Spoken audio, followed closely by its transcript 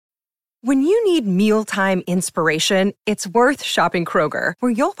When you need mealtime inspiration, it's worth shopping Kroger,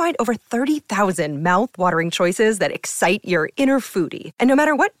 where you'll find over 30,000 mouth-watering choices that excite your inner foodie. And no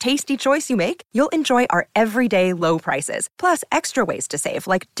matter what tasty choice you make, you'll enjoy our everyday low prices, plus extra ways to save,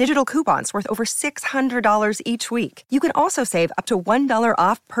 like digital coupons worth over $600 each week. You can also save up to $1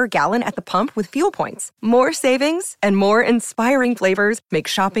 off per gallon at the pump with fuel points. More savings and more inspiring flavors make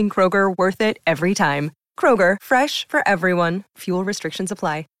shopping Kroger worth it every time. Kroger, fresh for everyone. Fuel restrictions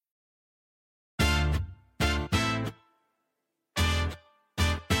apply.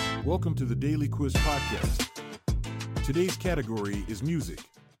 Welcome to the Daily Quiz Podcast. Today's category is music.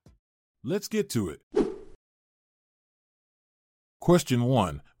 Let's get to it. Question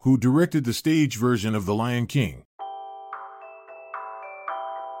 1. Who directed the stage version of The Lion King?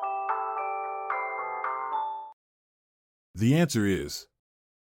 The answer is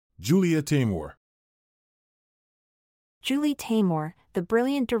Julia Taymor. Julie Taymor, the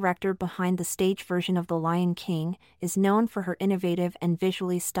brilliant director behind the stage version of The Lion King, is known for her innovative and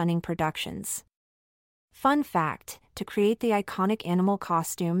visually stunning productions. Fun fact, to create the iconic animal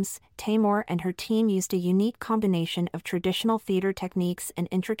costumes, Taymor and her team used a unique combination of traditional theater techniques and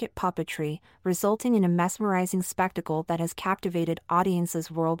intricate puppetry, resulting in a mesmerizing spectacle that has captivated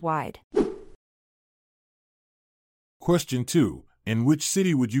audiences worldwide. Question 2. In which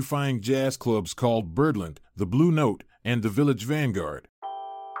city would you find jazz clubs called Birdland, the Blue Note, and the Village Vanguard?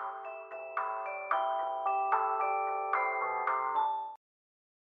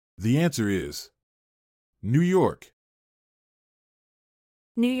 The answer is New York.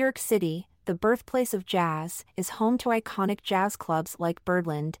 New York City, the birthplace of jazz, is home to iconic jazz clubs like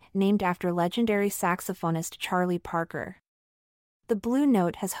Birdland, named after legendary saxophonist Charlie Parker. The Blue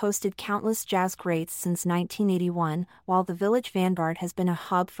Note has hosted countless jazz greats since 1981, while the Village Vanguard has been a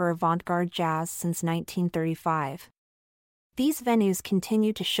hub for avant-garde jazz since 1935. These venues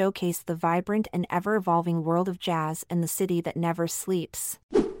continue to showcase the vibrant and ever-evolving world of jazz and the city that never sleeps.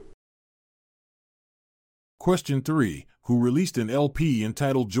 Question 3. Who released an LP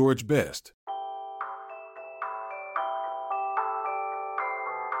entitled George Best?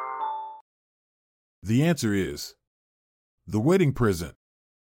 The answer is The Wedding Present.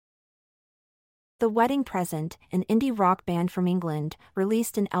 The Wedding Present, an indie rock band from England,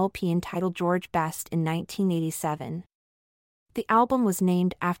 released an LP entitled George Best in 1987. The album was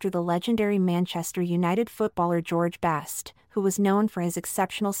named after the legendary Manchester United footballer George Best, who was known for his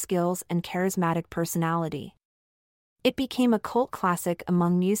exceptional skills and charismatic personality. It became a cult classic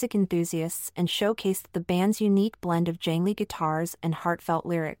among music enthusiasts and showcased the band's unique blend of jangly guitars and heartfelt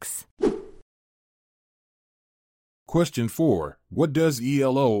lyrics. Question 4. What does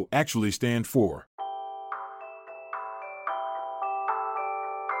ELO actually stand for?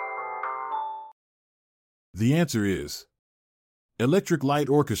 The answer is Electric Light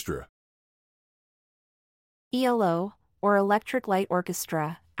Orchestra. ELO, or Electric Light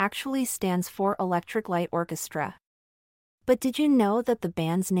Orchestra, actually stands for Electric Light Orchestra. But did you know that the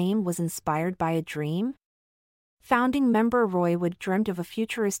band's name was inspired by a dream? Founding member Roy Wood dreamt of a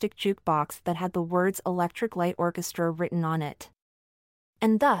futuristic jukebox that had the words Electric Light Orchestra written on it.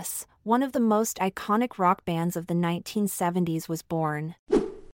 And thus, one of the most iconic rock bands of the 1970s was born.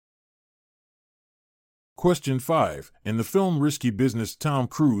 Question 5. In the film Risky Business, Tom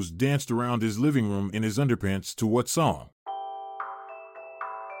Cruise danced around his living room in his underpants to what song?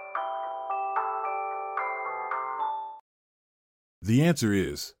 The answer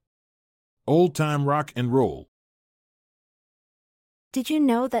is Old Time Rock and Roll. Did you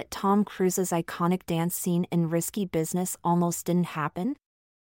know that Tom Cruise's iconic dance scene in Risky Business almost didn't happen?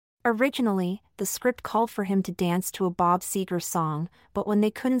 Originally, the script called for him to dance to a Bob Seger song, but when they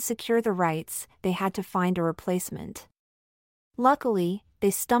couldn't secure the rights, they had to find a replacement. Luckily,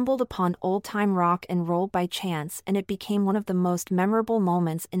 they stumbled upon Old Time Rock and Roll by chance, and it became one of the most memorable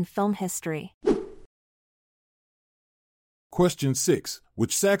moments in film history. Question 6.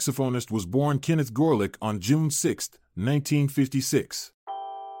 Which saxophonist was born Kenneth Gorelick on June 6, 1956?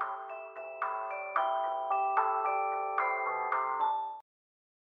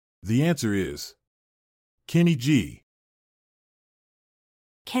 The answer is Kenny G.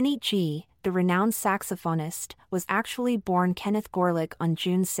 Kenny G, the renowned saxophonist, was actually born Kenneth Gorelick on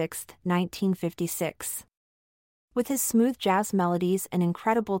June 6, 1956. With his smooth jazz melodies and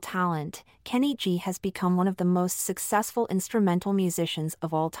incredible talent, Kenny G has become one of the most successful instrumental musicians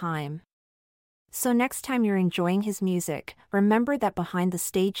of all time. So next time you're enjoying his music, remember that behind the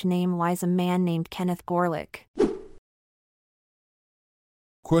stage name lies a man named Kenneth Gorelick.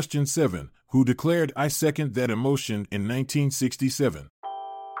 Question 7. Who declared "I second that emotion" in 1967?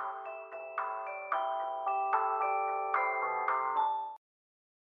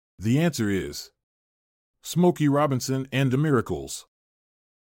 The answer is Smokey Robinson and the Miracles.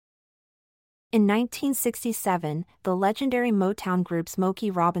 In 1967, the legendary Motown group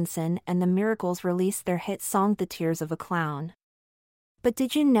Smokey Robinson and the Miracles released their hit song The Tears of a Clown. But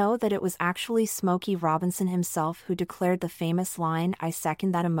did you know that it was actually Smokey Robinson himself who declared the famous line, "I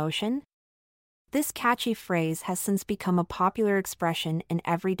second that emotion"? This catchy phrase has since become a popular expression in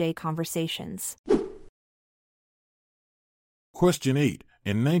everyday conversations. Question 8.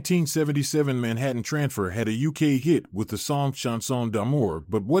 In 1977, Manhattan Transfer had a UK hit with the song Chanson d'amour,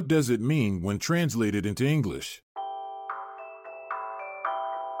 but what does it mean when translated into English?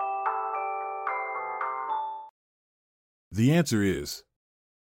 The answer is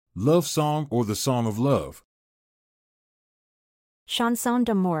Love Song or the Song of Love. Chanson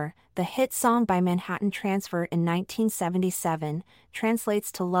d'amour, the hit song by Manhattan Transfer in 1977,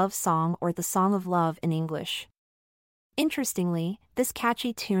 translates to love song or the song of love in English. Interestingly, this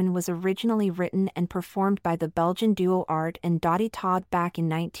catchy tune was originally written and performed by the Belgian duo Art and Dottie Todd back in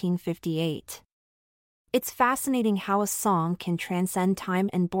 1958. It's fascinating how a song can transcend time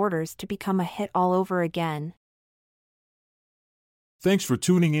and borders to become a hit all over again. Thanks for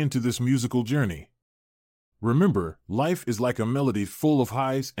tuning in to this musical journey. Remember, life is like a melody full of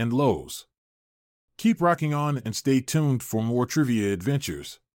highs and lows. Keep rocking on and stay tuned for more trivia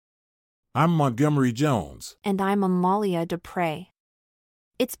adventures. I'm Montgomery Jones. And I'm Amalia Dupre.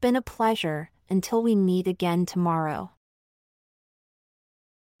 It's been a pleasure, until we meet again tomorrow.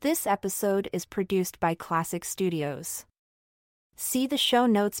 This episode is produced by Classic Studios. See the show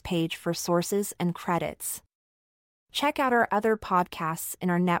notes page for sources and credits. Check out our other podcasts in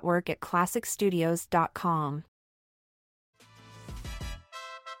our network at classicstudios.com.